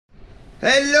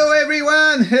Hello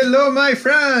everyone! Hello my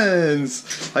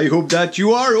friends! I hope that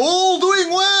you are all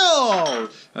doing well!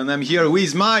 And I'm here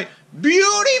with my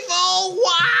beautiful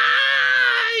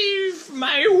wife!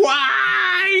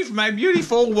 My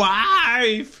beautiful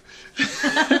wife!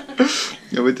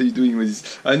 Yeah, what are you doing with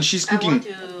this? And she's cooking.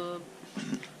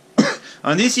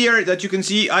 And this here that you can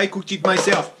see, I cooked it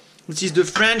myself. This is the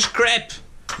French crepe.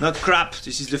 Not crap,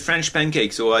 this is the French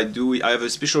pancake. So I have a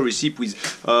special recipe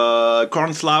with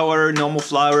corn flour, normal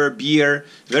flour, beer.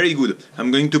 Very good.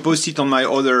 I'm going to post it on my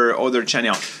other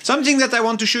channel. Something that I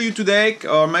want to show you today,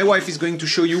 my wife is going to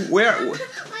show you where.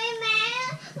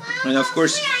 And of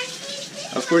course,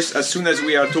 as soon as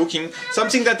we are talking,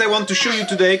 something that I want to show you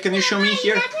today. Can you show me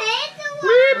here?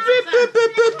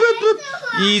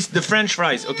 Is the French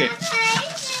fries. Okay.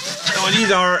 Oh,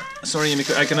 these are, sorry,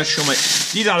 I cannot show my,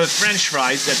 these are the French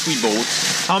fries that we bought.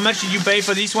 How much did you pay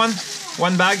for this one?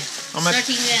 One bag? How much?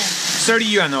 30 yuan. 30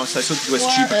 yuan, oh, so I thought it was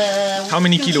cheap. How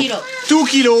many kilos? 2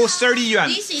 kilos, 30 yuan.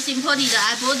 This is imported.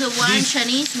 I bought the one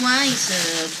Chinese one is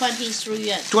 23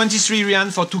 yuan. 23 yuan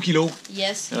for 2 kilos?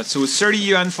 Yes. So 30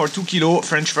 yuan for 2 kilos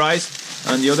French fries.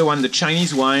 And the other one, the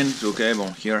Chinese wine. Okay,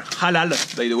 bon, here, halal,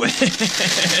 by the way.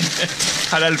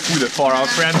 Halal food for our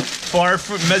friend, for our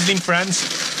Muslim friends.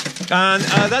 And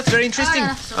that's very interesting.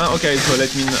 Okay, so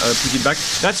let me put it back.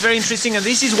 That's very interesting, and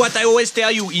this is what I always tell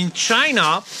you. In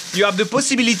China, you have the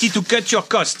possibility to cut your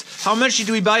cost. How much did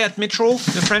we buy at Metro?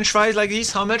 The French fries like this?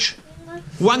 How much?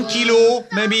 1 kilo,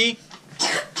 maybe?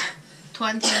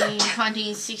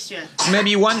 26 yuan.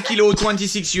 Maybe 1 kilo,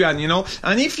 26 yuan, you know.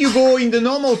 And if you go in the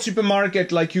normal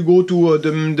supermarket, like you go to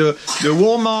the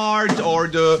Walmart or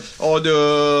the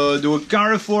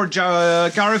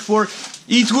Carrefour,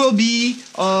 it will be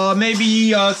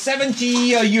maybe 70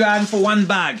 yuan for one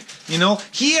bag. You know,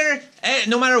 here,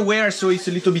 no matter where, so it's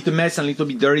a little bit a mess and a little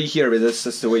bit dirty here, but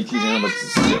that's the way it is, you know, but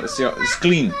it's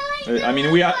clean. I mean,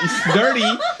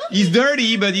 it's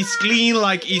dirty, but it's clean,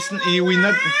 like we're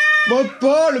not... But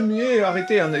Paul,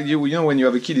 arrêtez, and you know, when you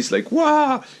have a kid, it's like,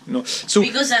 wow, you know. So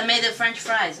because I made the French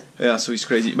fries. Yeah, so it's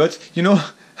crazy, but you know,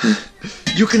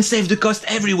 you can save the cost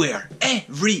everywhere.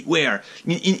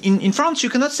 In France, you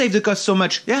cannot save the cost so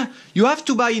much. Yeah, you have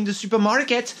to buy in the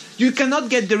supermarket. You cannot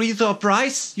get the retail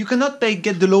price. You cannot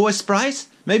get the lowest price.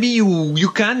 Maybe you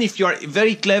can if you are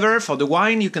very clever for the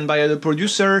wine. You can buy at the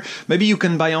producer. Maybe you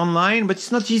can buy online, but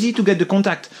it's not easy to get the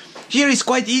contact. Here it's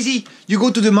quite easy. You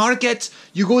go to the market,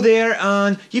 you go there,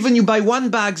 and even you buy one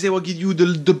bag, they will give you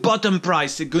the bottom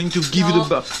price. They're going to give you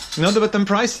the not the bottom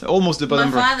price, almost the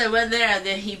bottom price. My father went there,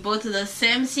 he bought the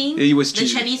same thing. It was cheap.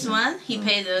 The Chinese one, he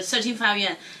paid 35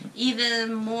 yuan,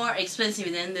 even more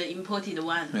expensive than the imported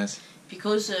one. Yes.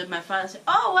 Because my father said,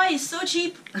 "Oh, why it's so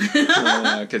cheap?"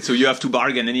 Okay, so you have to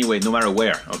bargain anyway, no matter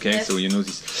where. Okay, yes. So you know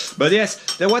this. But yes,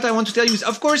 then what I want to tell you is,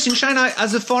 of course, in China,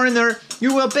 as a foreigner,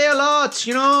 you will pay a lot.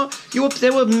 You know, they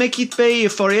will make it pay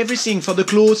for everything, for the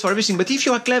clothes, for everything. But if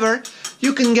you are clever,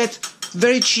 you can get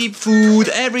very cheap food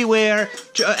everywhere.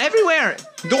 Everywhere.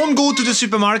 Don't go to the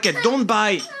supermarket. Don't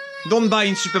buy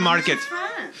in supermarket.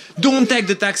 Don't take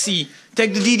the taxi.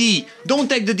 Take the Didi. Don't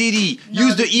take the Didi. No,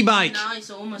 use the e-bike. No,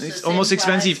 it's almost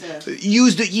expensive.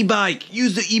 Use the e-bike.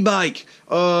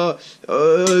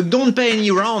 Don't pay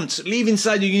any rent. Live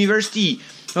inside the university.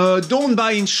 Don't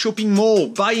buy in shopping mall.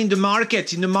 Buy in the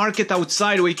market. In the market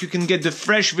outside where you can get the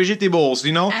fresh vegetables.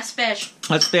 You know.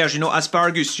 Asperge, you know,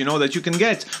 asparagus, you know, that you can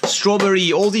get,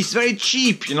 strawberry, all this very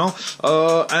cheap, you know,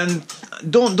 and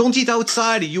don't eat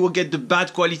outside. You will get the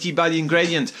bad quality, bad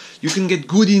ingredient. You can get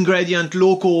good ingredient,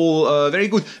 local, very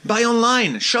good. Buy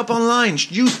online, shop online,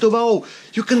 use Taobao.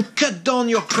 You can cut down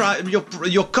your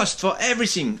cost for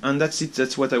everything, and that's it.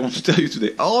 That's what I want to tell you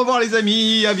today. Au revoir les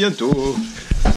amis, à bientôt.